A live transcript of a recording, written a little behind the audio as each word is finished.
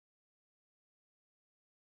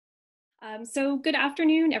So good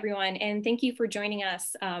afternoon, everyone, and thank you for joining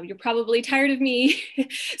us. You're probably tired of me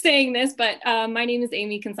saying this, but my name is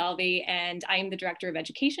Amy Consalvi, and I am the Director of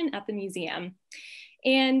Education at the museum.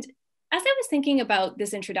 And as I was thinking about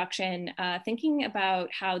this introduction, thinking about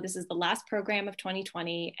how this is the last program of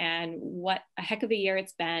 2020 and what a heck of a year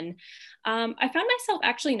it's been, I found myself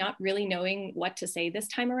actually not really knowing what to say this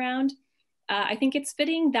time around. I think it's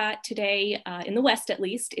fitting that today, in the West at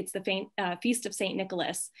least, it's the Feast of St.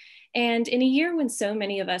 Nicholas. And in a year when so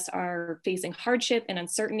many of us are facing hardship and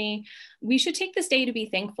uncertainty, we should take this day to be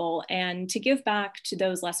thankful and to give back to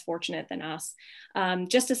those less fortunate than us,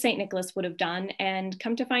 just as St. Nicholas would have done, and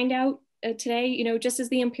come to find out today, just as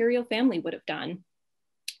the imperial family would have done.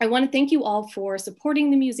 I want to thank you all for supporting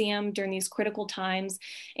the museum during these critical times,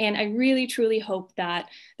 and I really, truly hope that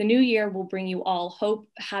the new year will bring you all hope,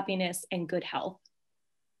 happiness, and good health.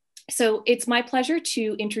 So it's my pleasure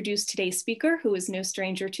to introduce today's speaker, who is no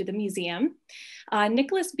stranger to the museum.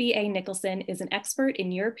 Nicholas B.A. Nicholson is an expert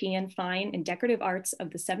in European fine and decorative arts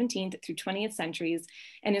of the 17th through 20th centuries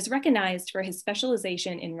and is recognized for his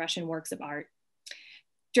specialization in Russian works of art.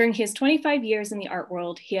 During his 25 years in the art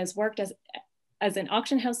world, he has worked as an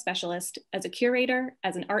auction house specialist, as a curator,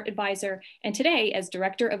 as an art advisor, and today as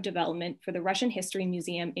Director of Development for the Russian History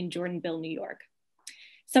Museum in Jordanville, New York.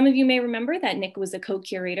 Some of you may remember that Nick was a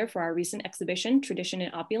co-curator for our recent exhibition, Tradition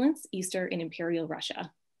and Opulence, Easter in Imperial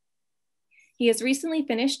Russia. He has recently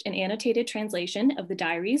finished an annotated translation of the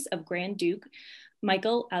diaries of Grand Duke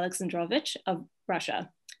Michael Alexandrovich of Russia,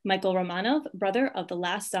 Michael Romanov, brother of the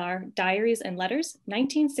last Tsar, Diaries and Letters,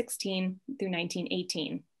 1916 through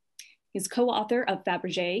 1918. He's co-author of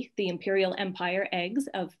Fabergé, The Imperial Empire Eggs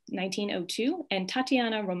of 1902, and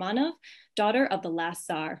Tatiana Romanov, Daughter of the Last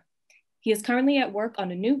Tsar. He is currently at work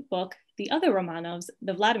on a new book, The Other Romanovs,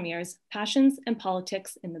 The Vladimirs, Passions and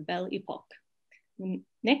Politics in the Belle Epoque.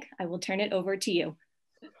 Nick, I will turn it over to you.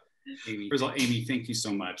 Amy. First of all, Amy, thank you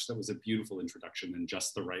so much. That was a beautiful introduction and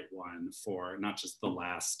just the right one for not just the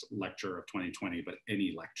last lecture of 2020, but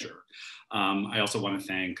any lecture. I also want to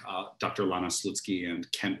thank Dr. Lana Slutsky and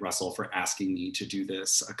Kent Russell for asking me to do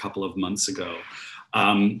this a couple of months ago.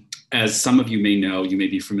 As some of you may know, you may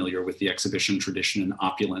be familiar with the exhibition Tradition and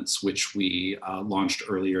Opulence, which we launched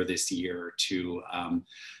earlier this year to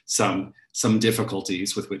some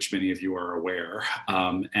difficulties with which many of you are aware.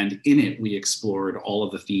 And in it, we explored all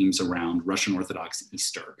of the themes around Russian Orthodox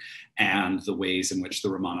Easter and the ways in which the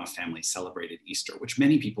Romanov family celebrated Easter, which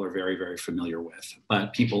many people are very, very familiar with,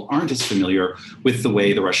 but people aren't as familiar with the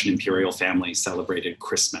way the Russian imperial family celebrated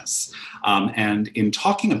Christmas. And in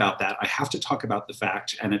talking about that, I have to talk about the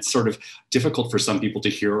fact, and it's sort of difficult for some people to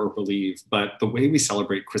hear or believe, but the way we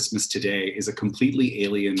celebrate Christmas today is a completely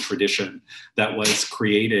alien tradition that was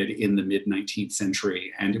created in the mid-19th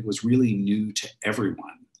century, and it was really new to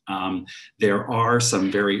everyone. There are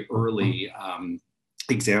some very early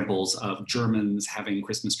examples of Germans having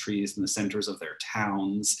Christmas trees in the centers of their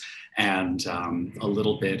towns, and a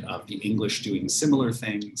little bit of the English doing similar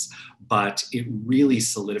things, but it really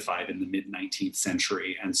solidified in the mid-19th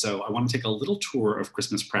century. And so I want to take a little tour of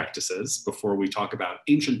Christmas practices before we talk about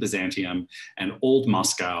ancient Byzantium and old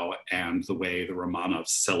Moscow and the way the Romanovs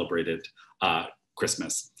celebrated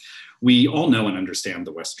Christmas. We all know and understand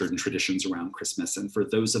the Western traditions around Christmas, and for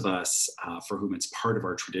those of us for whom it's part of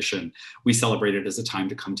our tradition, we celebrate it as a time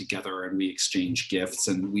to come together and we exchange gifts,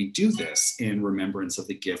 and we do this in remembrance of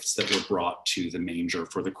the gifts that were brought to the manger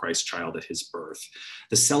for the Christ child at his birth.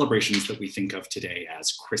 The celebrations that we think of today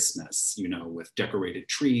as Christmas, with decorated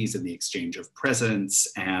trees and the exchange of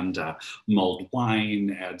presents and mulled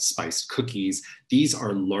wine and spiced cookies, these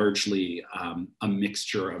are largely a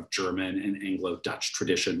mixture of German and Anglo-Dutch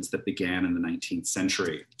traditions that began in the 19th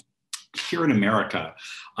century. Here in America,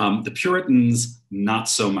 the Puritans, not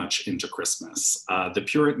so much into Christmas. The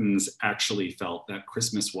Puritans actually felt that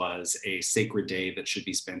Christmas was a sacred day that should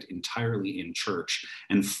be spent entirely in church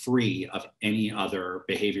and free of any other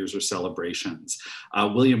behaviors or celebrations.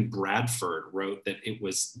 William Bradford wrote that it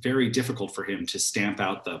was very difficult for him to stamp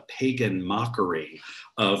out the pagan mockery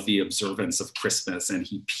of the observance of Christmas, and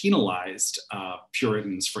he penalized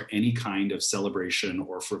Puritans for any kind of celebration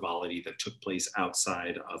or frivolity that took place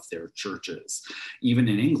outside of their churches. Even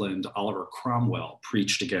in England, Oliver Cromwell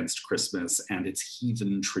preached against Christmas and its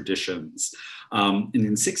heathen traditions. And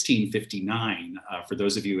in 1659, for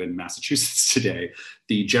those of you in Massachusetts today,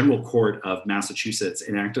 the General Court of Massachusetts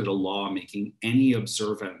enacted a law making any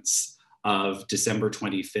observance of December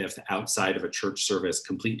 25th outside of a church service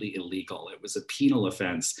completely illegal. It was a penal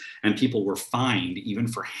offense, and people were fined even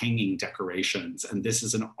for hanging decorations. And this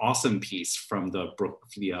is an awesome piece from the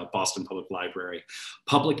Boston Public Library.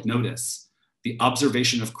 Public notice: the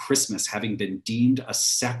observation of Christmas having been deemed a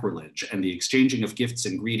sacrilege, and the exchanging of gifts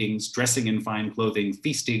and greetings, dressing in fine clothing,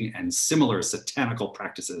 feasting, and similar satanical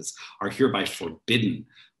practices are hereby forbidden,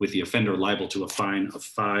 with the offender liable to a fine of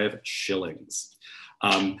 5 shillings.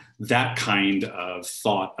 That kind of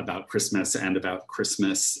thought about Christmas and about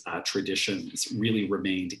Christmas traditions really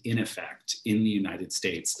remained in effect in the United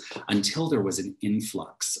States until there was an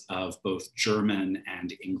influx of both German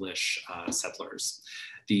and English settlers.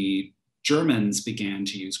 The Germans began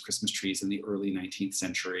to use Christmas trees in the early 19th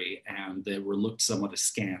century, and they were looked somewhat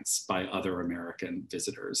askance by other American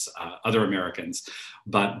visitors, other Americans.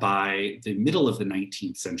 But by the middle of the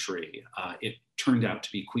 19th century, it turned out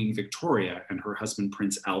to be Queen Victoria and her husband,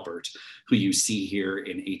 Prince Albert, who you see here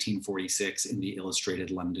in 1846 in the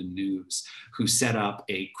Illustrated London News, who set up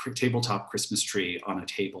a tabletop Christmas tree on a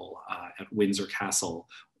table at Windsor Castle,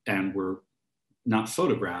 and were not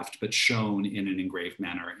photographed, but shown in an engraved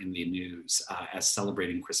manner in the news as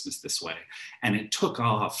celebrating Christmas this way. And it took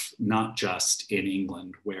off not just in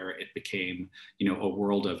England, where it became, a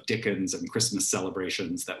world of Dickens and Christmas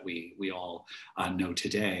celebrations that we all know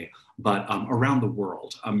today, but around the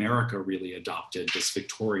world. America really adopted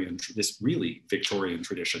this really Victorian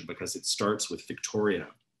tradition, because it starts with Victoria.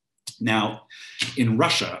 Now, in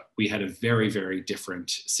Russia, we had a very, very different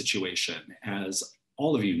situation. As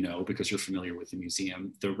all of you know, because you're familiar with the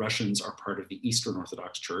museum, the Russians are part of the Eastern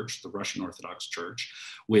Orthodox Church, the Russian Orthodox Church,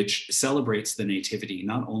 which celebrates the Nativity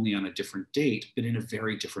not only on a different date, but in a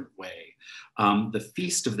very different way. The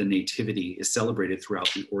Feast of the Nativity is celebrated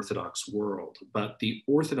throughout the Orthodox world, but the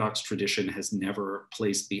Orthodox tradition has never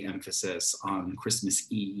placed the emphasis on Christmas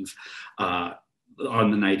Eve,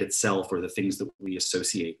 on the night itself, or the things that we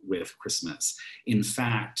associate with Christmas. In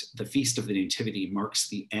fact, the Feast of the Nativity marks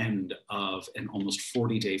the end of an almost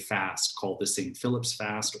 40-day fast called the St. Philip's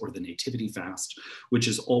Fast, or the Nativity Fast, which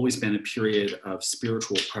has always been a period of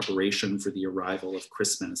spiritual preparation for the arrival of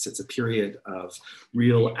Christmas. It's a period of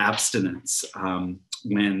real abstinence,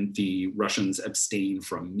 when the Russians abstain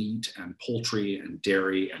from meat and poultry and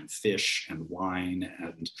dairy and fish and wine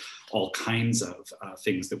and all kinds of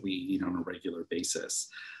things that we eat on a regular basis.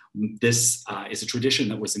 This is a tradition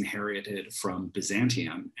that was inherited from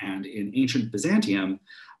Byzantium, and in ancient Byzantium,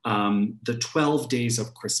 the 12 days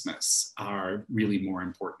of Christmas are really more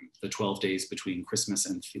important. The 12 days between Christmas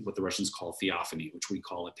and what the Russians call Theophany, which we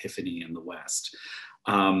call Epiphany in the West.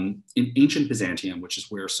 In ancient Byzantium, which is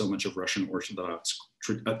where so much of Russian court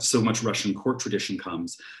tradition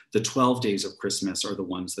comes, the 12 days of Christmas are the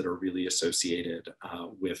ones that are really associated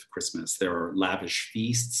with Christmas. There are lavish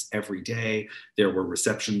feasts every day. There were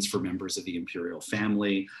receptions for members of the imperial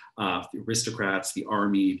family, the aristocrats, the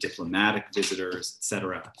army, diplomatic visitors,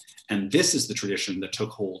 etc. And this is the tradition that took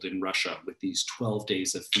hold in Russia, with these 12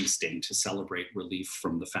 days of feasting to celebrate relief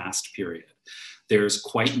from the fast period. There's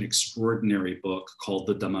quite an extraordinary book called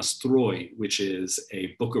the Domostroi, which is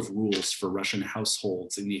a book of rules for Russian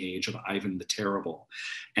households in the age of Ivan the Terrible.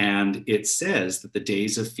 And it says that the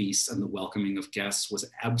days of feasts and the welcoming of guests was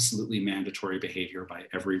absolutely mandatory behavior by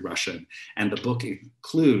every Russian. And the book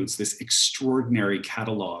includes this extraordinary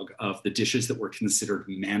catalog of the dishes that were considered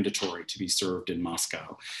mandatory to be served in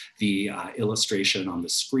Moscow. The illustration on the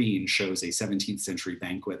screen shows a 17th century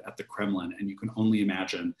banquet at the Kremlin, and you can only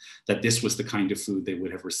imagine that this was the kind of food they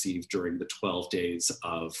would have received during the 12 days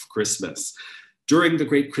of Christmas. During the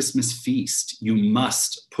Great Christmas Feast, you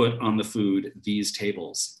must put on the food these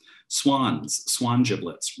tables: swans, swan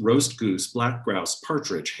giblets, roast goose, black grouse,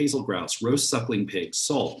 partridge, hazel grouse, roast suckling pig,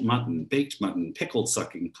 salt, mutton, baked mutton, pickled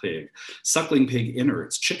suckling pig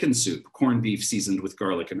innards, chicken soup, corned beef seasoned with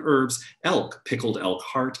garlic and herbs, elk, pickled elk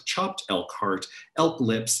heart, chopped elk heart, elk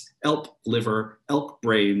lips, elk liver, elk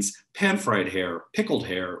brains, pan-fried hare, pickled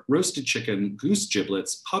hare, roasted chicken, goose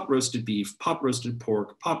giblets, pot roasted beef, pot roasted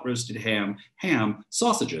pork, pot roasted ham,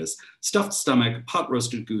 sausages, stuffed stomach, pot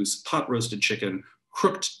roasted goose, pot roasted chicken,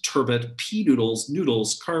 crooked turbot, pea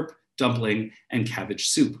noodles, carp, dumpling, and cabbage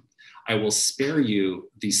soup. I will spare you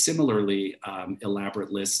the similarly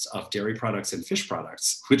elaborate lists of dairy products and fish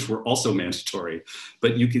products, which were also mandatory,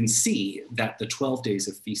 but you can see that the 12 days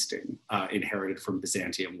of feasting inherited from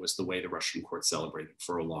Byzantium was the way the Russian court celebrated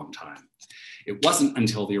for a long time. It wasn't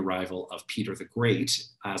until the arrival of Peter the Great,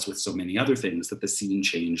 as with so many other things, that the scene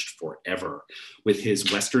changed forever. With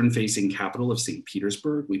his western-facing capital of St.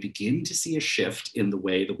 Petersburg, we begin to see a shift in the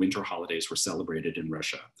way the winter holidays were celebrated in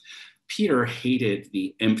Russia. Peter hated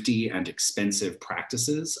the empty and expensive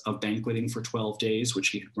practices of banqueting for 12 days, which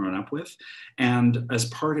he had grown up with. And as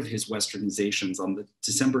part of his westernizations, on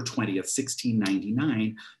December 20th,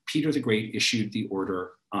 1699, Peter the Great issued the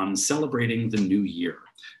order on celebrating the new year.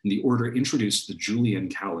 And the order introduced the Julian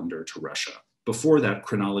calendar to Russia. Before that,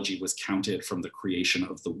 chronology was counted from the creation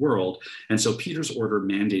of the world, and so Peter's order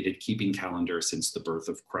mandated keeping calendar since the birth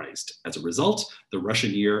of Christ. As a result, the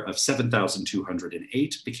Russian year of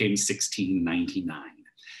 7,208 became 1699.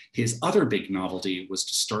 His other big novelty was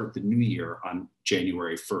to start the new year on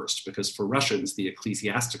January 1st, because for Russians, the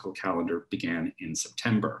ecclesiastical calendar began in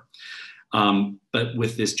September. But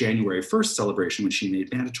with this January 1st celebration, which he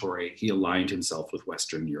made mandatory, he aligned himself with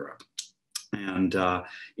Western Europe. And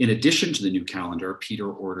in addition to the new calendar,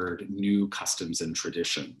 Peter ordered new customs and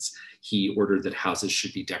traditions. He ordered that houses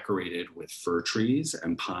should be decorated with fir trees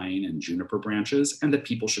and pine and juniper branches, and that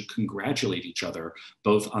people should congratulate each other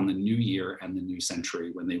both on the new year and the new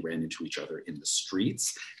century when they ran into each other in the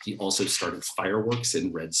streets. He also started fireworks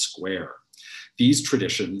in Red Square. These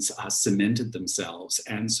traditions cemented themselves,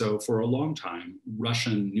 and so for a long time,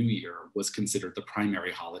 Russian New Year was considered the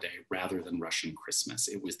primary holiday rather than Russian Christmas.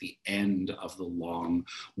 It was the end of the long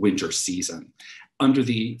winter season. Under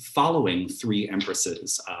the following three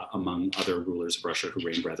empresses, among other rulers of Russia who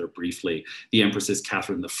reigned rather briefly, the empresses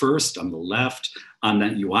Catherine I on the left, Anna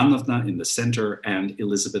Ioannovna in the center, and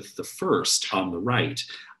Elizabeth I on the right,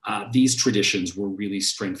 these traditions were really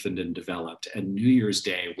strengthened and developed, and New Year's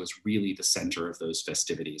Day was really the center of those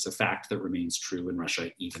festivities, a fact that remains true in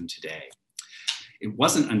Russia even today. It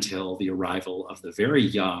wasn't until the arrival of the very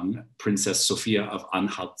young Princess Sophia of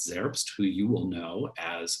Anhalt-Zerbst, who you will know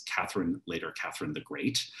as Catherine, later Catherine the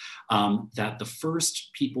Great, that the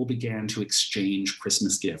first people began to exchange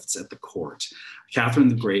Christmas gifts at the court. Catherine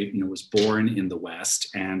the Great, was born in the West,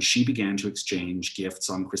 and she began to exchange gifts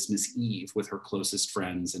on Christmas Eve with her closest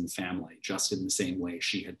friends and family, just in the same way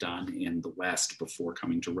she had done in the West before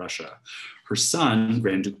coming to Russia. Her son,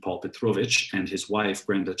 Grand Duke Paul Petrovich, and his wife,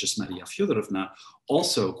 Grand Duchess Maria Fyodorovna,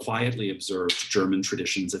 also quietly observed German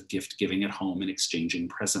traditions of gift giving at home and exchanging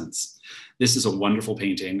presents. This is a wonderful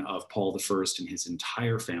painting of Paul I and his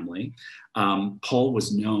entire family. Paul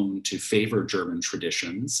was known to favor German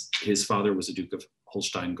traditions. His father was a Duke of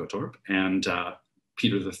Holstein-Gottorp and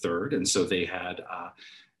Peter III, and so they had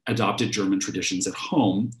adopted German traditions at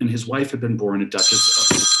home, and his wife had been born a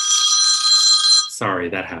Duchess of... Sorry,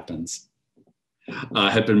 that happens.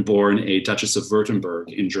 Had been born a Duchess of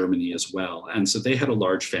Württemberg in Germany as well. And so they had a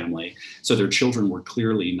large family. So their children were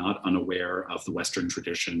clearly not unaware of the Western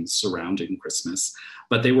traditions surrounding Christmas,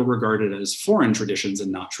 but they were regarded as foreign traditions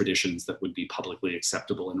and not traditions that would be publicly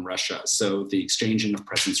acceptable in Russia. So the exchanging of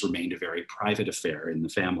presents remained a very private affair in the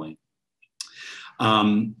family.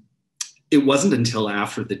 It wasn't until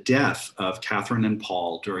after the death of Catherine and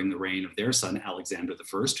Paul during the reign of their son, Alexander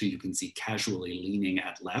I, who you can see casually leaning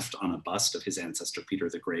at left on a bust of his ancestor, Peter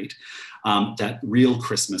the Great, that real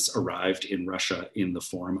Christmas arrived in Russia in the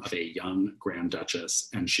form of a young Grand Duchess,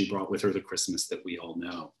 and she brought with her the Christmas that we all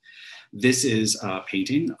know. This is a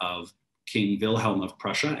painting of King Wilhelm of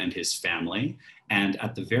Prussia and his family. And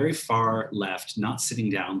at the very far left, not sitting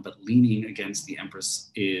down, but leaning against the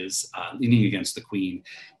Empress leaning against the Queen,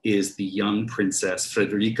 is the young Princess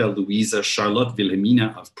Frederica Louisa Charlotte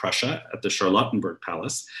Wilhelmina of Prussia at the Charlottenburg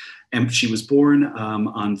Palace. And she was born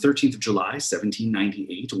on 13th of July,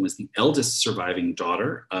 1798, and was the eldest surviving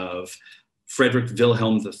daughter of Frederick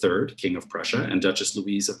Wilhelm III, King of Prussia, and Duchess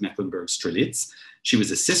Louise of Mecklenburg-Strelitz. She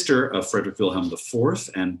was a sister of Frederick Wilhelm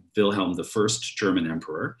IV and Wilhelm I, German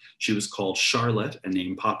Emperor. She was called Charlotte, a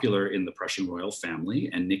name popular in the Prussian royal family,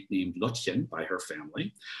 and nicknamed Lottchen by her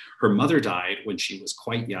family. Her mother died when she was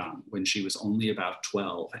quite young, when she was only about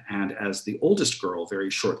 12. And as the oldest girl,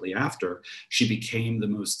 very shortly after, she became the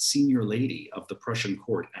most senior lady of the Prussian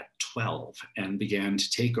court at 12 and began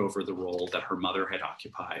to take over the role that her mother had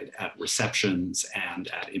occupied at receptions and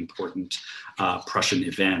at important Prussian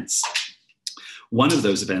events. One of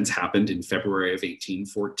those events happened in February of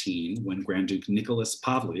 1814 when Grand Duke Nicholas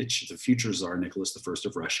Pavlovich, the future Tsar Nicholas I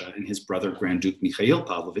of Russia, and his brother Grand Duke Mikhail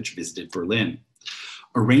Pavlovich visited Berlin.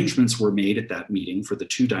 Arrangements were made at that meeting for the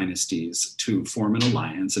two dynasties to form an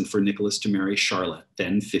alliance and for Nicholas to marry Charlotte,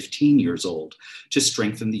 then 15 years old, to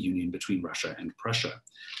strengthen the union between Russia and Prussia.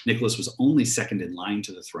 Nicholas was only second in line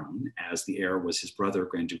to the throne, as the heir was his brother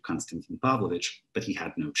Grand Duke Konstantin Pavlovich, but he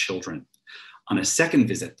had no children. On a second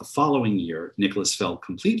visit the following year, Nicholas fell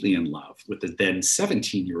completely in love with the then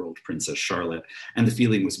 17-year-old Princess Charlotte, and the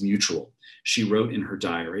feeling was mutual. She wrote in her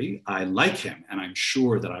diary, "I like him, and I'm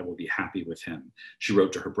sure that I will be happy with him." She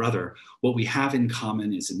wrote to her brother, "What we have in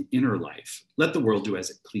common is an inner life. Let the world do as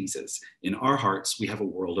it pleases. In our hearts, we have a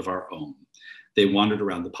world of our own." They wandered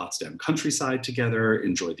around the Potsdam countryside together,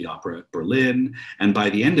 enjoyed the opera at Berlin, and by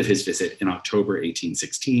the end of his visit in October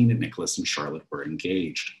 1816, Nicholas and Charlotte were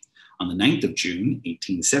engaged. On the 9th of June,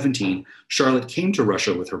 1817, Charlotte came to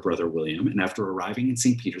Russia with her brother William, and after arriving in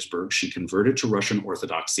St. Petersburg, she converted to Russian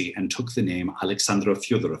Orthodoxy and took the name Alexandra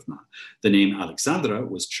Fyodorovna. The name Alexandra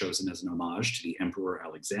was chosen as an homage to the Emperor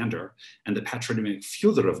Alexander, and the patronymic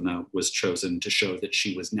Fyodorovna was chosen to show that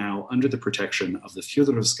she was now under the protection of the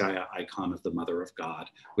Fyodorovskaya icon of the Mother of God,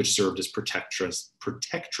 which served as protectress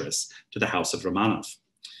to the House of Romanov.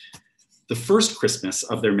 The first Christmas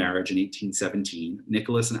of their marriage in 1817,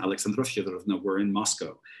 Nicholas and Alexandra Fyodorovna were in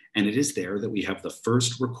Moscow, and it is there that we have the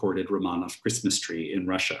first recorded Romanov Christmas tree in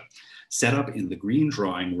Russia. Set up in the green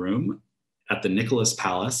drawing room at the Nicholas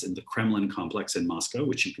Palace in the Kremlin complex in Moscow,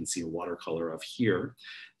 which you can see a watercolor of here.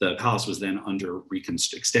 The palace was then under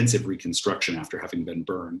extensive reconstruction after having been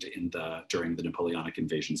burned during the Napoleonic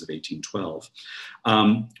invasions of 1812.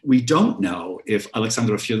 We don't know if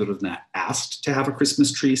Alexandra Fyodorovna asked to have a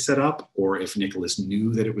Christmas tree set up, or if Nicholas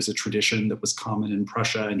knew that it was a tradition that was common in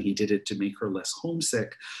Prussia and he did it to make her less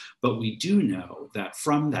homesick. But we do know that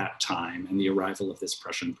from that time and the arrival of this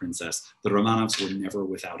Prussian princess, the Romanovs were never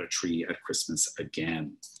without a tree at Christmas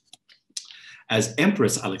again. As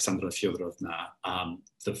Empress Alexandra Fyodorovna,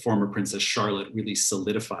 the former Princess Charlotte really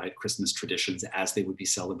solidified Christmas traditions as they would be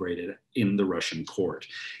celebrated in the Russian court.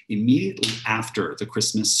 Immediately after the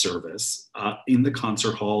Christmas service, in the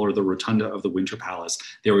concert hall or the rotunda of the Winter Palace,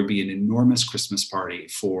 there would be an enormous Christmas party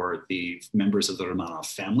for the members of the Romanov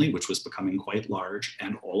family, which was becoming quite large,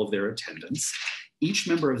 and all of their attendants. Each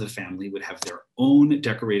member of the family would have their own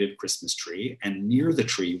decorated Christmas tree, and near the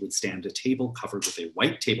tree would stand a table covered with a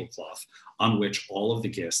white tablecloth on which all of the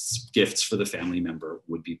gifts for the family member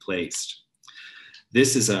would be placed.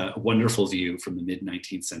 This is a wonderful view from the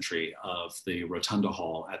mid-19th century of the Rotunda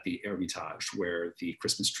Hall at the Hermitage, where the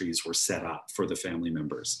Christmas trees were set up for the family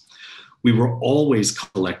members. "We were always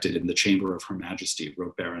collected in the chamber of Her Majesty,"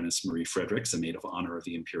 wrote Baroness Marie Fredericks, a maid of honor of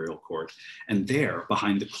the imperial court. "And there,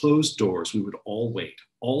 behind the closed doors, we would all wait.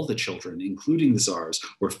 All the children, including the czars,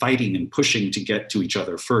 were fighting and pushing to get to each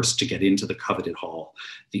other first to get into the coveted hall.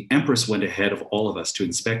 The Empress went ahead of all of us to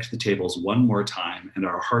inspect the tables one more time, and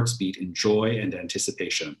our hearts beat in joy and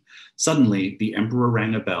anticipation. Suddenly, the Emperor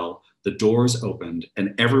rang a bell, the doors opened,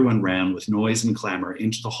 and everyone ran with noise and clamor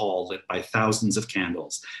into the hall lit by thousands of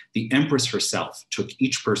candles. The Empress herself took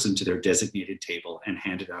each person to their designated table and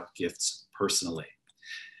handed out gifts personally."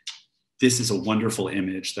 This is a wonderful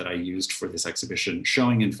image that I used for this exhibition,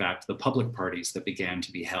 showing, in fact, the public parties that began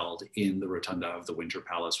to be held in the rotunda of the Winter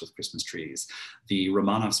Palace with Christmas trees. The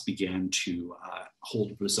Romanovs began to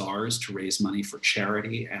hold bazaars to raise money for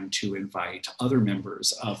charity and to invite other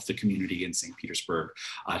members of the community in St. Petersburg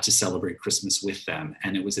to celebrate Christmas with them.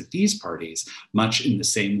 And it was at these parties, much in the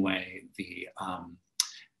same way the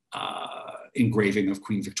engraving of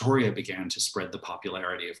Queen Victoria began to spread the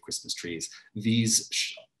popularity of Christmas trees.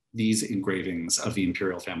 These engravings of the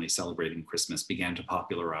imperial family celebrating Christmas began to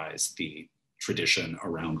popularize the tradition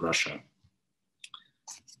around Russia.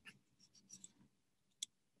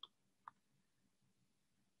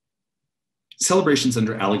 Celebrations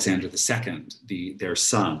under Alexander II, their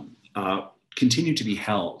son, continued to be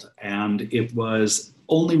held, and it was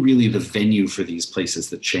only really the venue for these places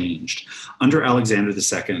that changed. Under Alexander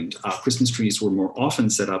II, Christmas trees were more often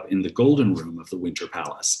set up in the Golden Room of the Winter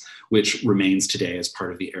Palace, which remains today as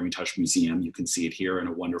part of the Hermitage Museum. You can see it here in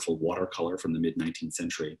a wonderful watercolor from the mid-19th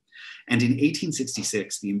century. And in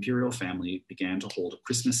 1866, the imperial family began to hold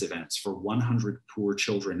Christmas events for 100 poor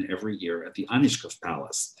children every year at the Anishkov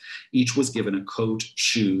Palace. Each was given a coat,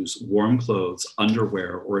 shoes, warm clothes,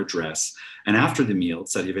 underwear, or a dress. And after the meal,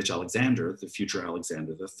 Tsarevich Alexander, the future Alexander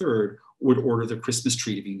III, would order the Christmas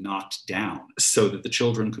tree to be knocked down so that the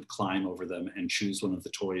children could climb over them and choose one of the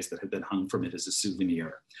toys that had been hung from it as a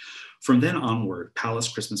souvenir. From then onward, palace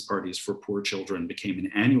Christmas parties for poor children became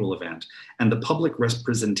an annual event, and the public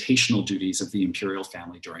representational duties of the imperial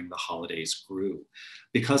family during the holidays grew.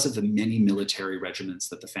 Because of the many military regiments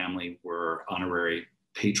that the family were honorary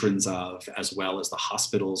patrons of, as well as the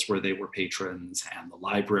hospitals where they were patrons, and the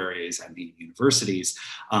libraries and the universities,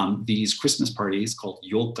 these Christmas parties called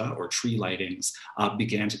yolka, or tree lightings,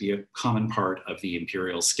 began to be a common part of the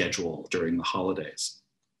imperial schedule during the holidays.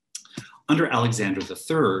 Under Alexander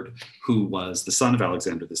III, who was the son of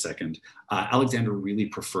Alexander II, Alexander really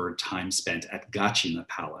preferred time spent at Gatchina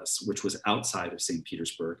Palace, which was outside of St.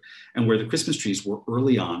 Petersburg, and where the Christmas trees were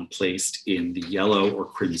early on placed in the yellow or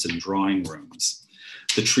crimson drawing rooms.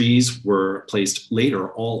 The trees were placed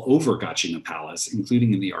later all over Gatchina Palace,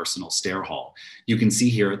 including in the Arsenal Stair Hall. You can see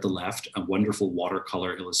here at the left a wonderful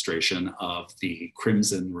watercolor illustration of the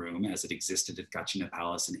Crimson Room as it existed at Gatchina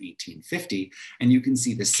Palace in 1850. And you can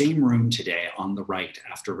see the same room today on the right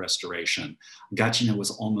after restoration. Gatchina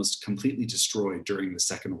was almost completely destroyed during the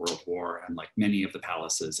Second World War, and like many of the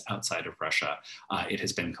palaces outside of Russia, it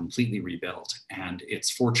has been completely rebuilt. And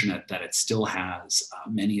it's fortunate that it still has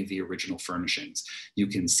many of the original furnishings. You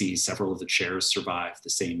can see several of the chairs survive. The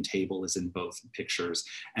same table is in both pictures,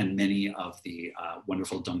 and many of the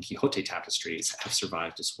wonderful Don Quixote tapestries have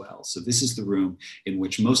survived as well. So this is the room in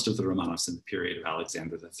which most of the Romanovs in the period of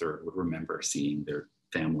Alexander III would remember seeing their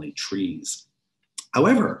family trees.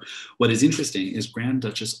 However, what is interesting is Grand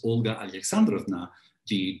Duchess Olga Alexandrovna,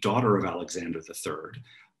 the daughter of Alexander III,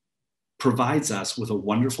 provides us with a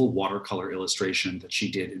wonderful watercolor illustration that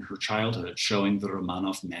she did in her childhood, showing the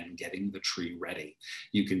Romanov men getting the tree ready.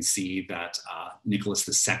 You can see that Nicholas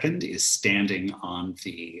II is standing on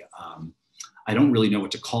the, I don't really know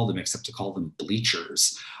what to call them except to call them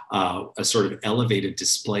bleachers, a sort of elevated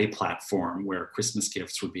display platform where Christmas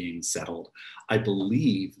gifts were being settled. I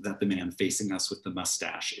believe that the man facing us with the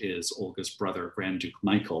mustache is Olga's brother, Grand Duke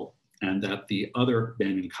Michael, and that the other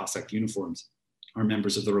men in Cossack uniforms are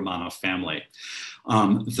members of the Romanov family.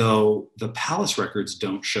 Though the palace records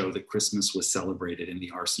don't show that Christmas was celebrated in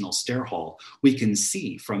the Arsenal Stair Hall, we can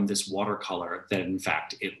see from this watercolor that in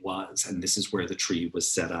fact it was, and this is where the tree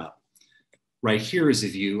was set up. Right here is a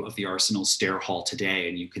view of the Arsenal Stair Hall today,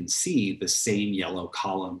 and you can see the same yellow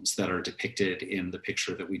columns that are depicted in the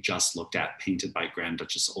picture that we just looked at, painted by Grand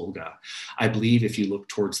Duchess Olga. I believe if you look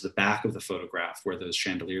towards the back of the photograph where those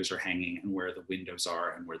chandeliers are hanging and where the windows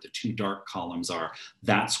are and where the two dark columns are,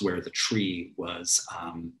 that's where the tree was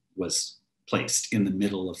placed in the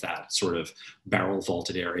middle of that sort of barrel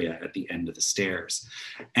vaulted area at the end of the stairs.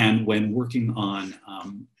 And when working on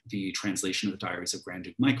the translation of the diaries of Grand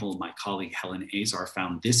Duke Michael, my colleague Helen Azar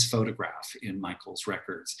found this photograph in Michael's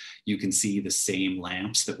records. You can see the same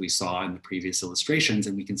lamps that we saw in the previous illustrations,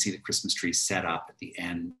 and we can see the Christmas tree set up at the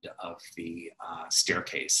end of the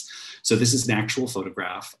staircase. So this is an actual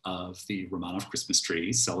photograph of the Romanov Christmas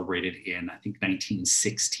tree celebrated in, I think,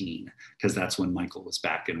 1916, because that's when Michael was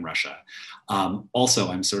back in Russia. Also,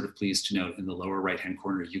 I'm sort of pleased to note in the lower right-hand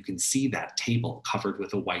corner, you can see that table covered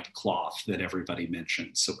with a white cloth that everybody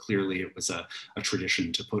mentioned. So clearly it was a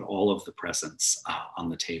tradition to put all of the presents on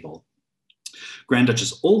the table. Grand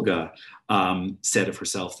Duchess Olga said of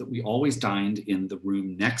herself that we always dined in the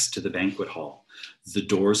room next to the banquet hall. The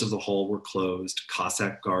doors of the hall were closed,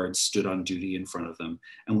 Cossack guards stood on duty in front of them,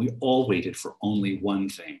 and we all waited for only one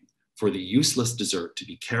thing: for the useless dessert to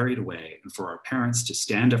be carried away and for our parents to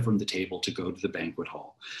stand up from the table to go to the banquet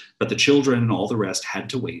hall. But the children and all the rest had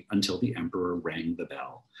to wait until the emperor rang the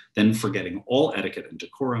bell. Then, forgetting all etiquette and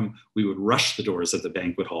decorum, we would rush the doors of the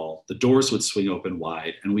banquet hall, the doors would swing open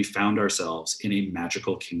wide, and we found ourselves in a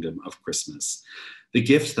magical kingdom of Christmas. The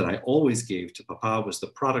gift that I always gave to Papa was the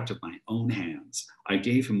product of my own hands. I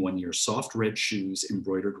gave him one year soft red shoes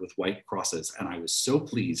embroidered with white crosses, and I was so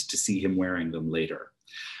pleased to see him wearing them later.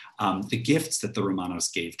 The gifts that the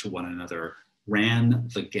Romanovs gave to one another ran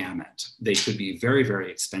the gamut. They could be very,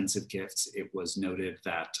 very expensive gifts. It was noted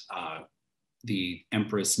that the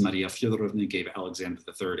Empress Maria Fyodorovna gave Alexander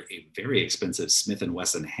III a very expensive Smith &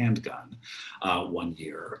 Wesson handgun one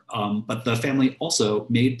year. But the family also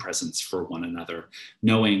made presents for one another,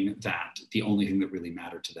 knowing that the only thing that really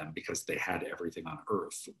mattered to them, because they had everything on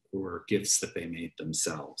earth, were gifts that they made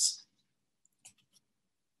themselves.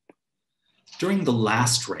 During the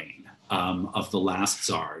last reign of the last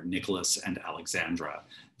Tsar, Nicholas and Alexandra,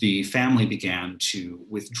 the family began to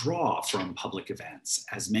withdraw from public events.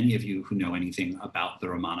 As many of you who know anything about the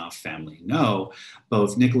Romanov family know,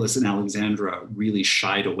 both Nicholas and Alexandra really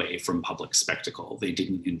shied away from public spectacle. They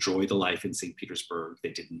didn't enjoy the life in St. Petersburg. They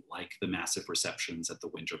didn't like the massive receptions at the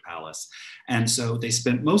Winter Palace. And so they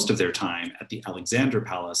spent most of their time at the Alexander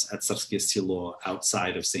Palace at Tsarskoye Selo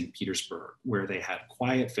outside of St. Petersburg, where they had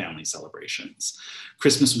quiet family celebrations.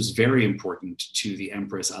 Christmas was very important to the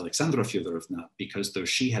Empress Alexandra Fyodorovna because though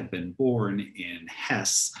she had been born in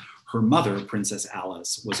Hesse, her mother, Princess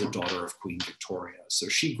Alice, was a daughter of Queen Victoria. So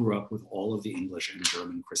she grew up with all of the English and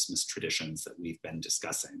German Christmas traditions that we've been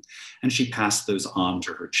discussing, and she passed those on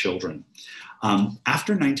to her children.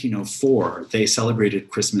 After 1904, they celebrated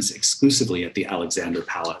Christmas exclusively at the Alexander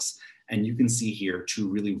Palace. And you can see here two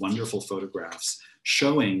really wonderful photographs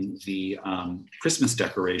showing the Christmas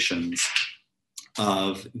decorations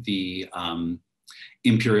of the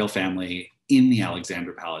imperial family in the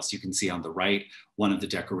Alexander Palace. You can see on the right one of the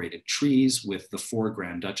decorated trees with the four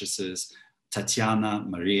Grand Duchesses Tatiana,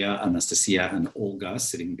 Maria, Anastasia, and Olga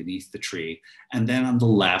sitting beneath the tree. And then on the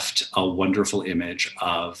left, a wonderful image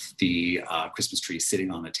of the Christmas tree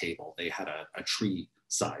sitting on a table. They had a tree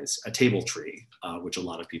size, a table tree, which a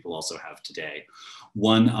lot of people also have today.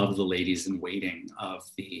 One of the ladies in waiting of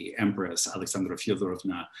the Empress, Alexandra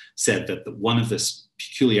Fyodorovna, said that one of the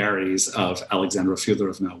peculiarities of Alexandra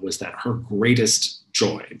Fyodorovna was that her greatest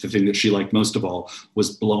joy, the thing that she liked most of all,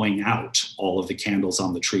 was blowing out all of the candles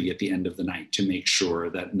on the tree at the end of the night to make sure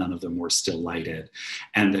that none of them were still lighted.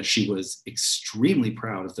 And that she was extremely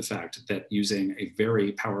proud of the fact that using a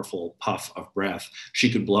very powerful puff of breath, she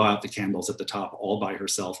could blow out the candles at the top all by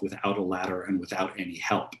herself without a ladder and without any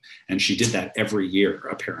help. And she did that every year,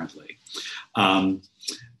 apparently.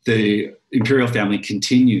 The imperial family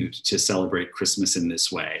continued to celebrate Christmas in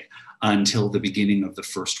this way until the beginning of the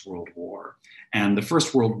First World War. And the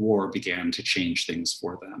First World War began to change things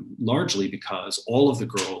for them, largely because all of the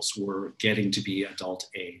girls were getting to be adult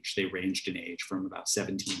age. They ranged in age from about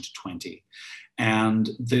 17 to 20. And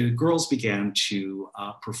the girls began to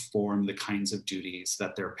perform the kinds of duties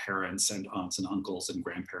that their parents and aunts and uncles and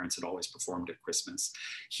grandparents had always performed at Christmas.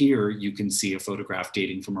 Here you can see a photograph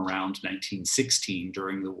dating from around 1916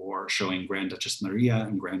 during the war, showing Grand Duchess Maria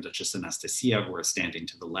and Grand Duchess Anastasia, who are standing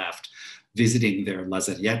to the left, visiting their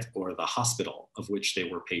lazaret, or the hospital of which they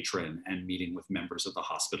were patron, and meeting with members of the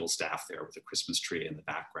hospital staff there with a Christmas tree in the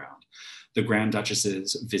background. The Grand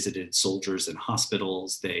Duchesses visited soldiers in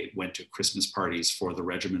hospitals. They went to Christmas parties for the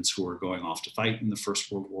regiments who were going off to fight in the First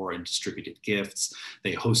World War and distributed gifts.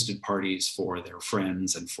 They hosted parties for their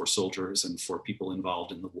friends and for soldiers and for people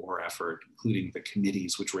involved in the war effort, including the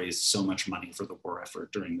committees which raised so much money for the war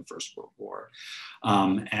effort during the First World War.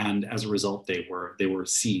 And as a result, they were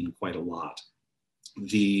seen quite a lot.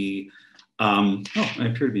 I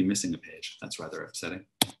appear to be missing a page. That's rather upsetting.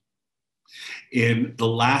 In the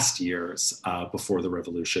last years before the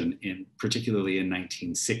revolution, particularly in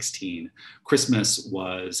 1916, Christmas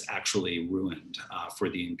was actually ruined for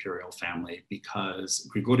the imperial family because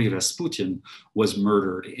Grigory Rasputin was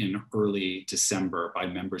murdered in early December by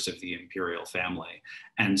members of the imperial family.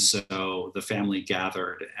 And so the family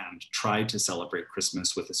gathered and tried to celebrate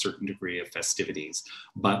Christmas with a certain degree of festivities,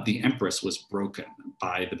 but the Empress was broken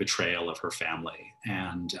by the betrayal of her family.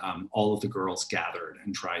 And all of the girls gathered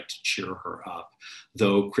and tried to cheer her up.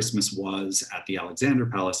 Though Christmas was at the Alexander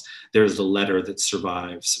Palace, there's a letter that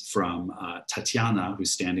survives from Tatiana,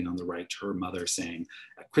 who's standing on the right, to her mother saying,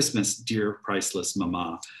 "At Christmas, dear priceless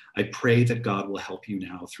Mama, I pray that God will help you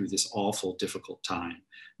now through this awful, difficult time.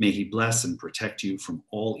 May he bless and protect you from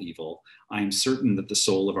all evil. I am certain that the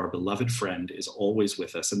soul of our beloved friend is always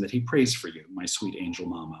with us and that he prays for you, my sweet angel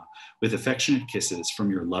Mama. With affectionate kisses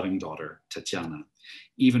from your loving daughter, Tatiana."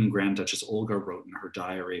 Even Grand Duchess Olga wrote in her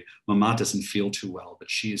diary, "Mama doesn't feel too well, but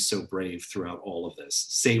she is so brave throughout all of this.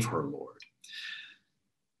 Save her, Lord."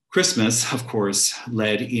 Christmas, of course,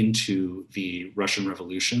 led into the Russian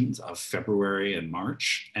revolutions of February and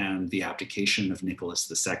March and the abdication of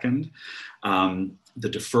Nicholas II, the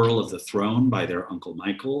deferral of the throne by their uncle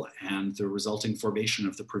Michael, and the resulting formation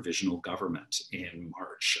of the provisional government in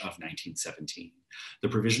March of 1917. The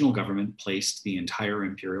provisional government placed the entire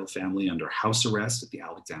imperial family under house arrest at the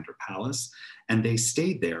Alexander Palace, and they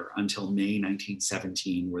stayed there until May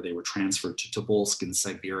 1917, where they were transferred to Tobolsk in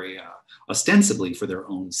Siberia, ostensibly for their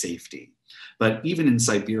own safety. But even in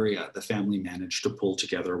Siberia, the family managed to pull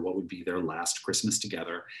together what would be their last Christmas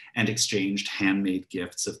together and exchanged handmade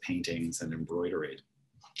gifts of paintings and embroidery.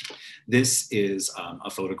 This is a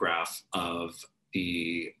photograph of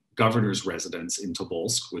the governor's residence in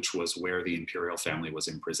Tobolsk, which was where the imperial family was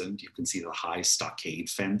imprisoned. You can see the high stockade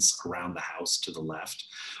fence around the house to the left.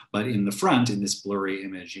 But in the front, in this blurry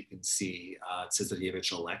image, you can see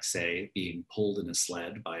Tsesarevich Alexei being pulled in a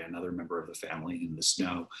sled by another member of the family in the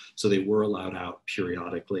snow. So they were allowed out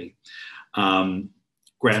periodically.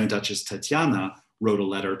 Grand Duchess Tatiana wrote a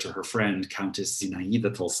letter to her friend, Countess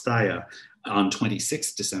Zinaida Tolstaya, on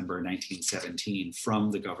 26 December 1917 from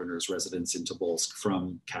the governor's residence in Tobolsk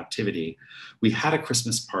from captivity. "We had a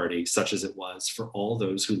Christmas party, such as it was, for all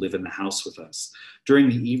those who live in the house with us. During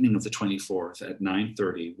the evening of the 24th at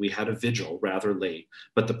 9:30, we had a vigil rather late,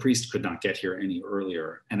 but the priest could not get here any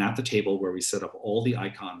earlier. And at the table where we set up all the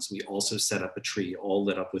icons, we also set up a tree all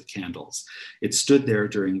lit up with candles. It stood there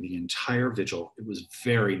during the entire vigil. It was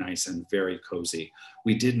very nice and very cozy.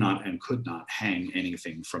 We did not and could not hang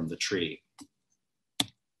anything from the tree."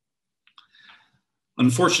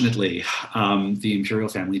 Unfortunately, the imperial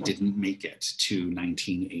family didn't make it to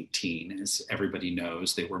 1918. As everybody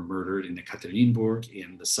knows, they were murdered in Ekaterinburg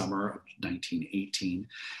in the summer of 1918.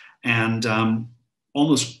 And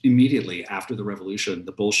almost immediately after the revolution,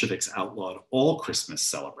 the Bolsheviks outlawed all Christmas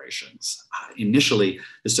celebrations. Initially,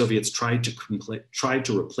 the Soviets tried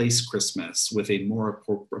to replace Christmas with a more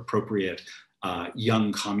appropriate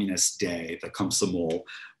young communist day, the Komsomol,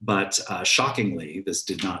 but shockingly, this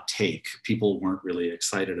did not take. People weren't really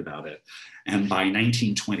excited about it. And by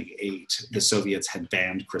 1928, the Soviets had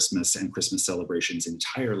banned Christmas and Christmas celebrations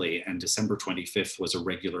entirely, and December 25th was a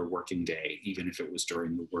regular working day, even if it was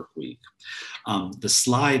during the work week. The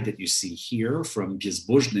slide that you see here from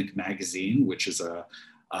Bezbozhnik magazine, which is an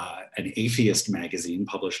atheist magazine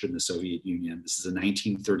published in the Soviet Union. This is a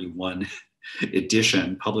 1931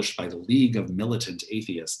 edition published by the League of Militant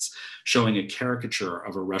Atheists, showing a caricature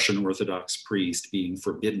of a Russian Orthodox priest being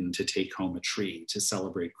forbidden to take home a tree to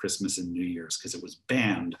celebrate Christmas and New Year's because it was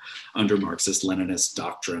banned under Marxist-Leninist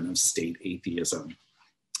doctrine of state atheism.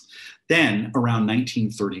 Then, around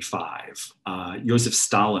 1935, Joseph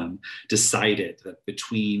Stalin decided that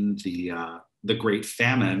between the Great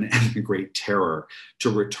Famine and the Great Terror to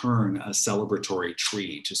return a celebratory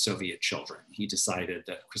tree to Soviet children. He decided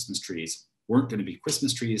that Christmas trees weren't going to be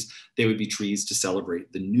Christmas trees, they would be trees to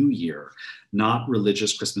celebrate the New Year, not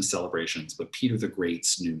religious Christmas celebrations, but Peter the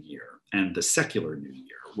Great's New Year and the secular New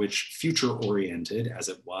Year, which future-oriented as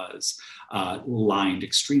it was, aligned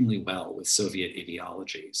extremely well with Soviet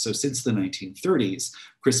ideology. So since the 1930s,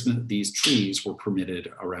 these trees were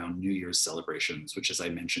permitted around New Year's celebrations, which, as I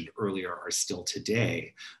mentioned earlier, are still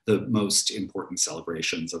today the most important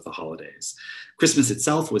celebrations of the holidays. Christmas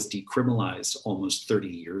itself was decriminalized almost 30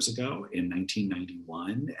 years ago in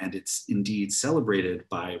 1991, and it's indeed celebrated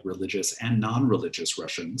by religious and non-religious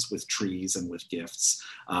Russians with trees and with gifts,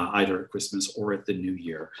 either at Christmas or at the New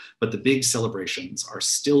Year. But the big celebrations are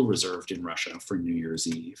still reserved in Russia for New Year's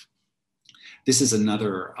Eve. This is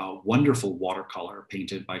another wonderful watercolor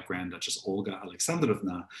painted by Grand Duchess Olga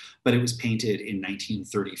Alexandrovna, but it was painted in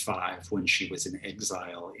 1935 when she was in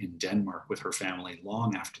exile in Denmark with her family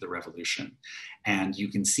long after the revolution. And you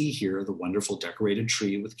can see here the wonderful decorated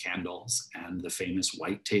tree with candles and the famous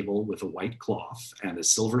white table with a white cloth and a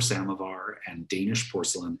silver samovar and Danish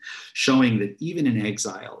porcelain, showing that even in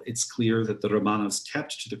exile, it's clear that the Romanovs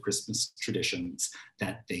kept to the Christmas traditions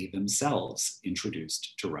that they themselves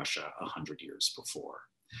introduced to Russia 100 years before.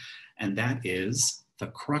 And that is the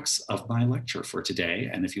crux of my lecture for today.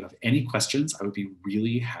 And if you have any questions, I would be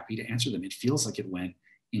really happy to answer them. It feels like it went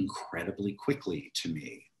incredibly quickly to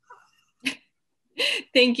me.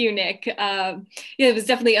 Thank you, Nick. It was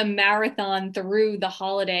definitely a marathon through the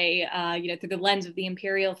holiday, through the lens of the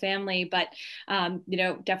imperial family, but,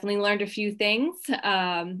 definitely learned a few things,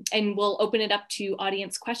 and we'll open it up to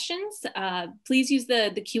audience questions. Please use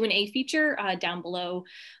the Q&A feature down below.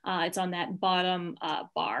 It's on that bottom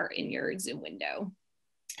bar in your Zoom window.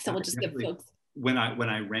 So we'll just give folks. When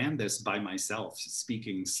I ran this by myself,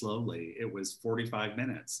 speaking slowly, it was 45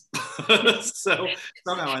 minutes. So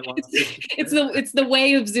somehow I lost it. It's the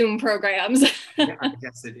way of Zoom programs. Yeah, I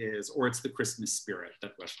guess it is, or it's the Christmas spirit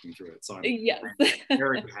that rushed me through it. So I'm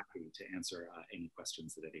very happy to answer any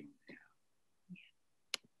questions that anyone may have.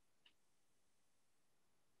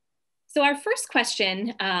 So our first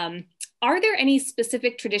question, are there any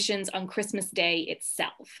specific traditions on Christmas Day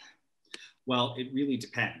itself? Well, it really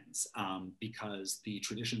depends, because the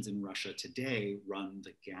traditions in Russia today run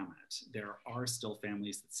the gamut. There are still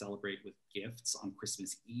families that celebrate with gifts on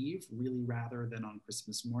Christmas Eve, really rather than on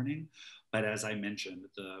Christmas morning. But as I mentioned,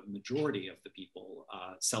 the majority of the people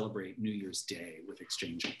celebrate New Year's Day with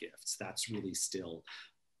exchange of gifts. That's really still,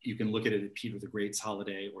 you can look at it as Peter the Great's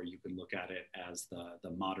holiday, or you can look at it as the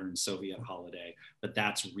modern Soviet holiday, but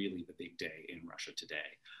that's really the big day in Russia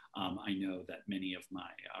today. I know that many of my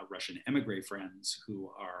Russian emigre friends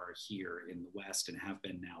who are here in the West and have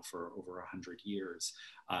been now for over 100 years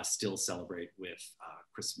still celebrate with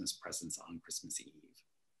Christmas presents on Christmas Eve.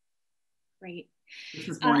 Great.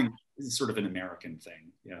 Christmas morning is sort of an American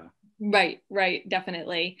thing, yeah. Right,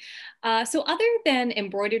 definitely. So other than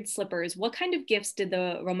embroidered slippers, what kind of gifts did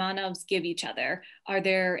the Romanovs give each other? Are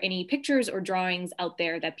there any pictures or drawings out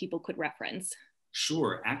there that people could reference?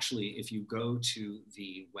 Sure. Actually, if you go to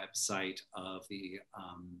the website of the,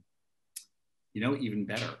 even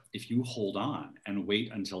better, if you hold on and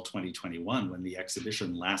wait until 2021 when the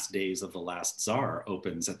exhibition Last Days of the Last Tsar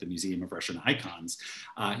opens at the Museum of Russian Icons,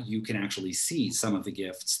 you can actually see some of the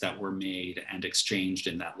gifts that were made and exchanged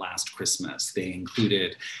in that last Christmas. They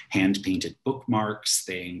included hand-painted bookmarks,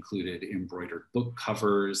 they included embroidered book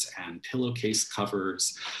covers and pillowcase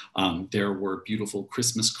covers. There were beautiful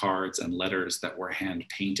Christmas cards and letters that were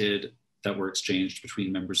hand-painted that were exchanged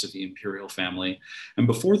between members of the imperial family. And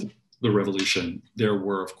before the the revolution, there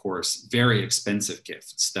were, of course, very expensive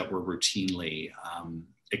gifts that were routinely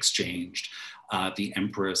exchanged. The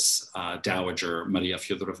Empress Dowager Maria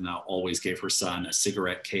Fyodorovna always gave her son a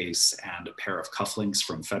cigarette case and a pair of cufflinks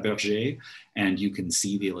from Fabergé. And you can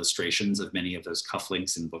see the illustrations of many of those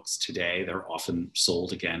cufflinks in books today. They're often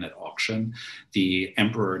sold again at auction. The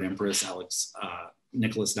Emperor and Empress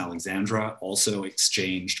Nicholas and Alexandra also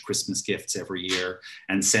exchanged Christmas gifts every year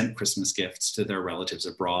and sent Christmas gifts to their relatives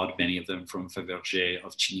abroad, many of them from Fabergé,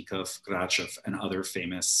 Ovchinnikov, Grachev, and other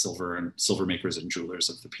famous silver makers and jewelers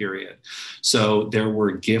of the period. So there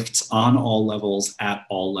were gifts on all levels, at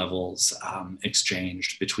all levels,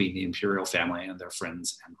 exchanged between the imperial family and their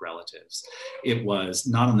friends and relatives. It was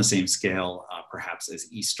not on the same scale, perhaps, as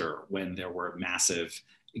Easter, when there were massive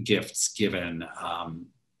gifts given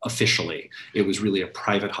officially. It was really a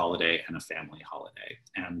private holiday and a family holiday.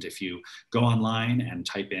 And if you go online and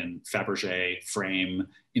type in Fabergé frame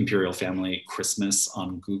imperial family Christmas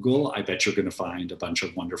on Google, I bet you're going to find a bunch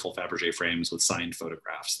of wonderful Fabergé frames with signed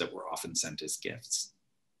photographs that were often sent as gifts.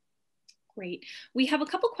 Great. We have a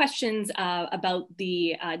couple questions about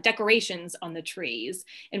the decorations on the trees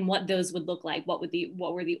and what those would look like. What were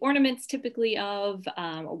the ornaments typically of,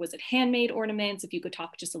 or was it handmade ornaments? If you could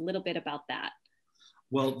talk just a little bit about that.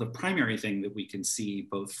 Well, the primary thing that we can see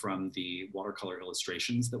both from the watercolor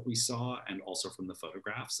illustrations that we saw and also from the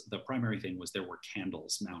photographs, the primary thing was there were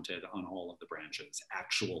candles mounted on all of the branches,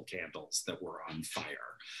 actual candles that were on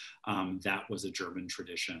fire. That was a German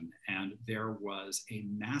tradition. And there was a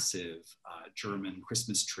massive German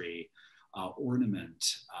Christmas tree ornament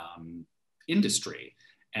industry.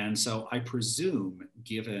 And so I presume,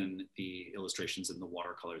 given the illustrations in the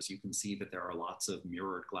watercolors, you can see that there are lots of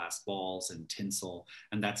mirrored glass balls and tinsel,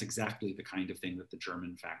 and that's exactly the kind of thing that the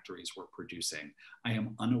German factories were producing. I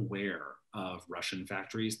am unaware of Russian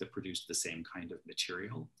factories that produced the same kind of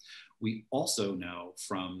material. We also know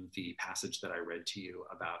from the passage that I read to you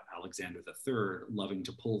about Alexander III loving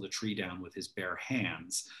to pull the tree down with his bare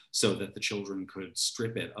hands so that the children could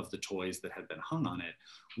strip it of the toys that had been hung on it.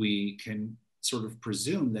 We can sort of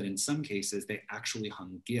presume that in some cases they actually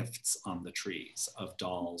hung gifts on the trees of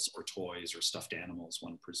dolls or toys or stuffed animals,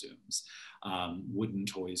 one presumes. Wooden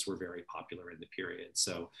toys were very popular in the period.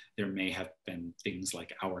 So there may have been things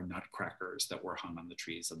like our nutcrackers that were hung on the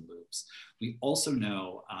trees and loops. We also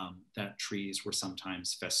know that trees were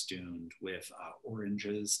sometimes festooned with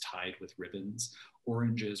oranges tied with ribbons.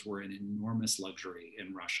 Oranges were an enormous luxury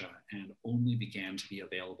in Russia and only began to be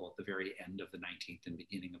available at the very end of the 19th and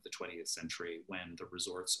beginning of the 20th century when the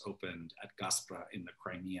resorts opened at Gaspra in the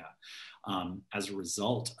Crimea. As a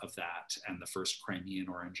result of that and the first Crimean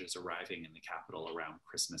oranges arriving in the capital around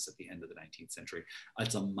Christmas at the end of the 19th century,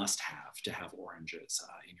 it's a must-have to have oranges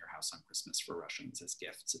in your house on Christmas for Russians as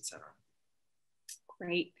gifts, etc.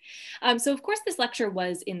 Great. So of course, this lecture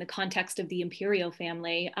was in the context of the imperial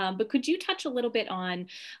family, but could you touch a little bit on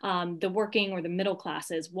the working or the middle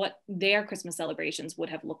classes, what their Christmas celebrations would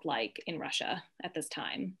have looked like in Russia at this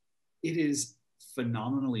time? It is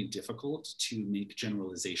phenomenally difficult to make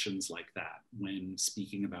generalizations like that when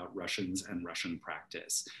speaking about Russians and Russian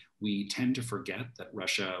practice. We tend to forget that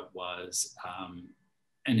Russia was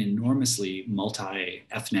an enormously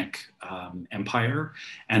multi-ethnic empire,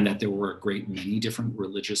 and that there were a great many different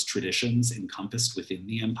religious traditions encompassed within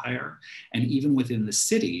the empire. And even within the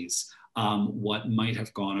cities, what might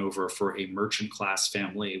have gone over for a merchant class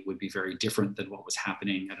family would be very different than what was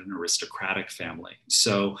happening at an aristocratic family.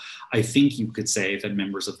 So I think you could say that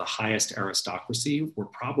members of the highest aristocracy were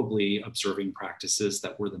probably observing practices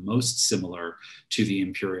that were the most similar to the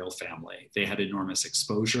imperial family. They had enormous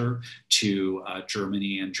exposure to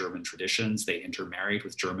Germany and German traditions. They intermarried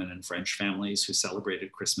with German and French families who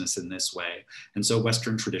celebrated Christmas in this way. And so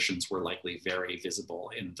Western traditions were likely very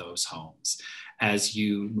visible in those homes. As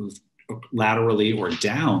you move laterally or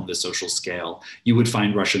down the social scale, you would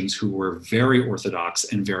find Russians who were very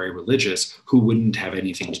orthodox and very religious, who wouldn't have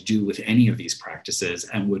anything to do with any of these practices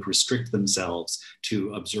and would restrict themselves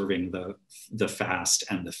to observing the fast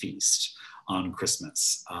and the feast on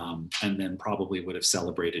Christmas, and then probably would have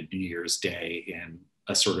celebrated New Year's Day in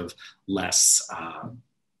a sort of less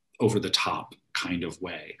over-the-top kind of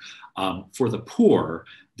way. For the poor,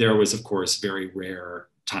 there was, of course, very rare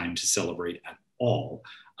time to celebrate at all.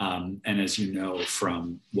 And as you know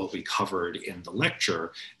from what we covered in the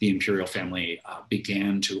lecture, the imperial family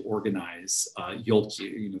began to organize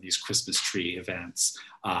yolki, these Christmas tree events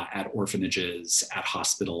at orphanages, at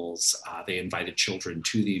hospitals. They invited children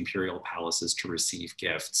to the imperial palaces to receive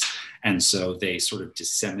gifts. And so they sort of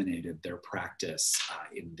disseminated their practice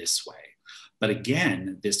in this way. But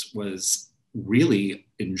again, this was really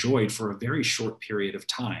enjoyed for a very short period of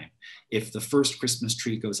time. If the first Christmas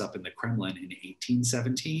tree goes up in the Kremlin in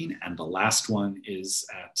 1817 and the last one is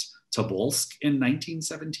at Tobolsk in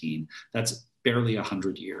 1917, that's barely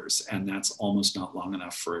 100 years. And that's almost not long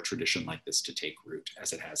enough for a tradition like this to take root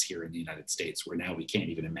as it has here in the United States, where now we can't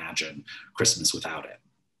even imagine Christmas without it.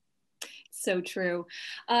 So true.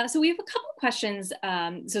 So we have a couple of questions.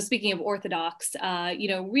 So speaking of Orthodox,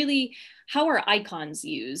 really, how are icons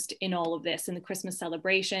used in all of this in the Christmas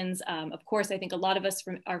celebrations? Of course, I think a lot of us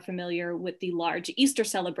are familiar with the large Easter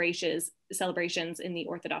celebrations in the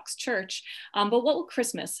Orthodox Church. But what will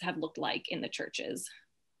Christmas have looked like in the churches?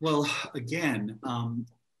 Well, again,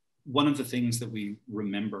 one of the things that we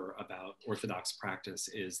remember about Orthodox practice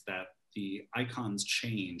is that the icons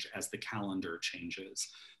change as the calendar changes.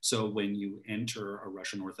 So when you enter a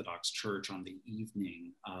Russian Orthodox church on the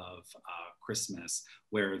evening of Christmas,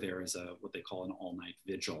 where there is what they call an all-night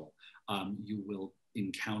vigil, you will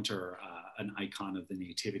encounter an icon of the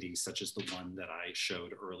Nativity, such as the one that I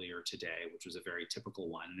showed earlier today, which was a very typical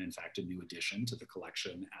one, and in fact, a new addition to the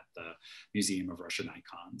collection at the Museum of Russian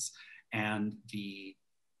Icons. And the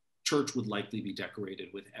church would likely be decorated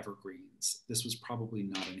with evergreens. This was probably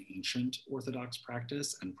not an ancient Orthodox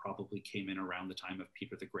practice and probably came in around the time of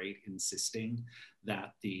Peter the Great, insisting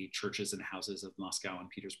that the churches and houses of Moscow and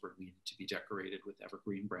Petersburg needed to be decorated with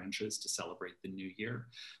evergreen branches to celebrate the new year.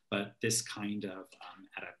 But this kind of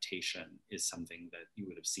adaptation is something that you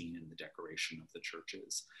would have seen in the decoration of the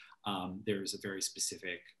churches. There's a very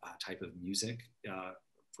specific type of music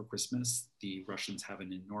for Christmas. The Russians have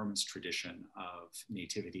an enormous tradition of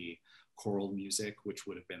nativity choral music, which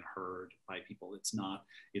would have been heard by people. It's not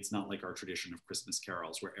like our tradition of Christmas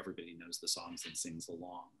carols where everybody knows the songs and sings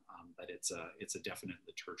along, but it's a definite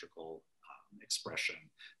liturgical expression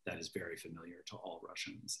that is very familiar to all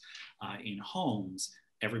Russians. In homes,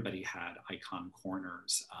 everybody had icon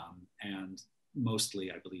corners, and mostly,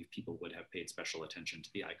 I believe, people would have paid special attention to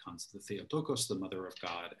the icons of the Theotokos, the Mother of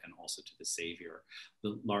God, and also to the Savior.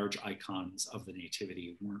 The large icons of the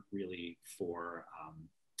Nativity weren't really for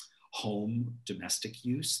home domestic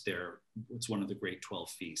use. It's one of the great 12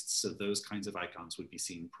 feasts. So those kinds of icons would be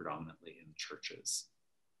seen predominantly in churches.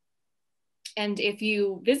 And if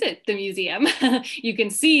you visit the museum, you can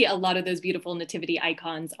see a lot of those beautiful nativity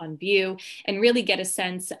icons on view and really get a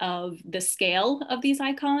sense of the scale of these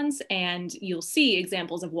icons. And you'll see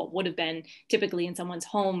examples of what would have been typically in someone's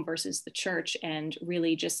home versus the church, and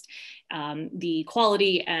really just the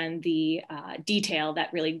quality and the detail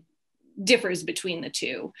that really differs between the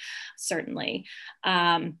two, certainly.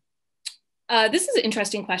 This is an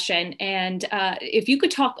interesting question. And if you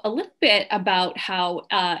could talk a little bit about how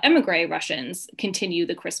emigre Russians continue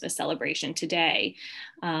the Christmas celebration today,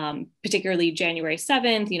 particularly January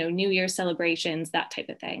 7th, New Year's celebrations, that type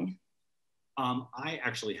of thing. I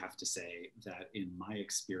actually have to say that in my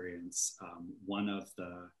experience, one of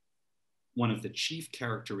the chief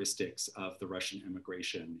characteristics of the Russian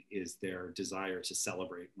immigration is their desire to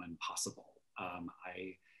celebrate when possible.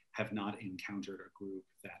 I have not encountered a group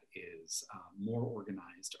that is more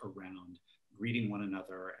organized around greeting one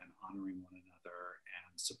another and honoring one another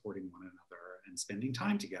and supporting one another and spending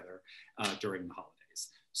time together during the holidays.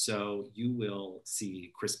 So you will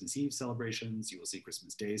see Christmas Eve celebrations, you will see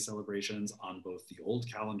Christmas Day celebrations on both the old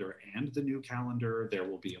calendar and the new calendar. There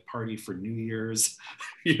will be a party for New Year's,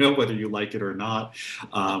 whether you like it or not.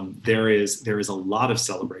 There is a lot of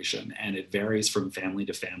celebration, and it varies from family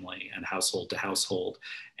to family and household to household.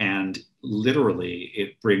 And literally,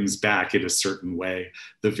 it brings back in a certain way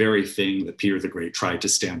the very thing that Peter the Great tried to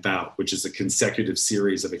stamp out, which is a consecutive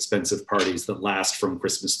series of expensive parties that last from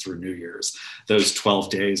Christmas through New Year's. Those 12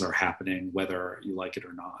 days are happening whether you like it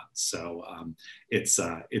or not. So it's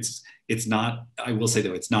not, I will say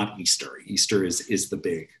though, it's not Easter. Easter is the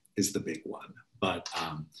big one. But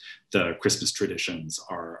the Christmas traditions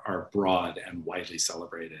are broad and widely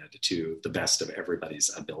celebrated to the best of everybody's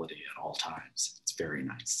ability at all times. It's very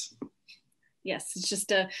nice. Yes, it's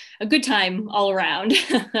just a good time all around.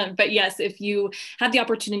 But yes, if you have the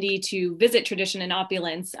opportunity to visit Tradition and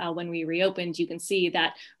Opulence when we reopened, you can see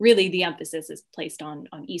that really the emphasis is placed on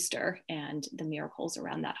Easter and the miracles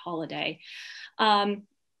around that holiday.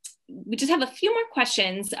 We just have a few more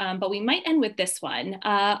questions, but we might end with this one.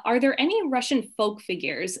 Are there any Russian folk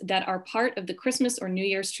figures that are part of the Christmas or New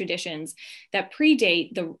Year's traditions that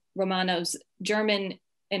predate the Romanovs' German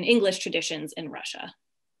and English traditions in Russia?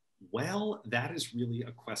 Well, that is really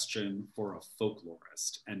a question for a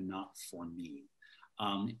folklorist and not for me.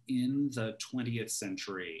 In the 20th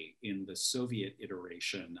century, in the Soviet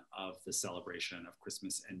iteration of the celebration of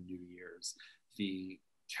Christmas and New Year's, the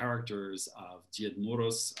characters of Ded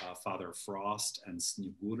Moroz, Father Frost, and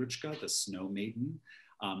Snegurочка, the Snow Maiden,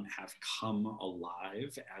 have come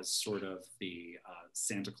alive as sort of the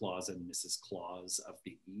Santa Claus and Mrs. Claus of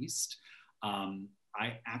the East.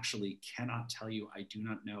 I actually cannot tell you, I do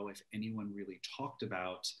not know if anyone really talked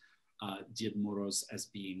about Ded Moroz as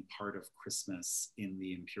being part of Christmas in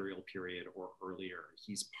the imperial period or earlier.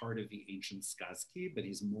 He's part of the ancient Skazki, but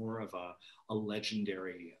he's more of a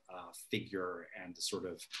legendary figure and sort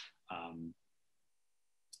of,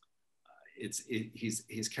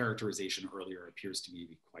 his characterization earlier appears to me to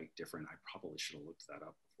be quite different. I probably should have looked that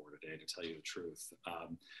up before today, to tell you the truth.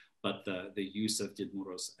 But the use of Ded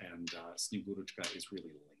Moroz and Snegurочка is really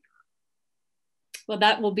later. Well,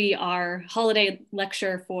 that will be our holiday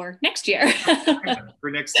lecture for next year.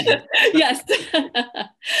 For next year. Yes.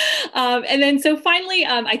 And then, so finally,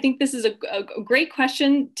 I think this is a great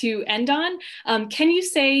question to end on. Can you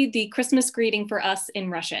say the Christmas greeting for us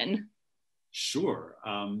in Russian? Sure.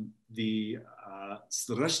 С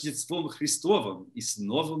Рождеством Христовым и с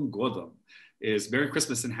Новым годом is Merry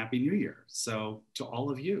Christmas and Happy New Year. So to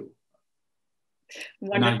all of you.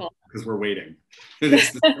 Wonderful. Because we're waiting.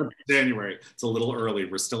 It's January. It's a little early.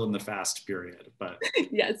 We're still in the fast period, but.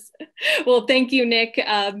 Yes. Well, thank you, Nick.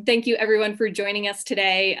 Thank you everyone for joining us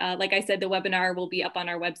today. Like I said, the webinar will be up on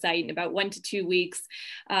our website in about 1 to 2 weeks.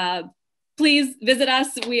 Please visit us.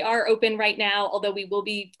 We are open right now, although we will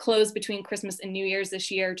be closed between Christmas and New Year's this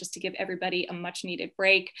year, just to give everybody a much needed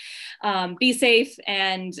break. Be safe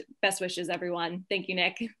and best wishes, everyone. Thank you,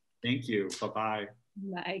 Nick. Thank you. Bye-bye.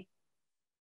 Bye.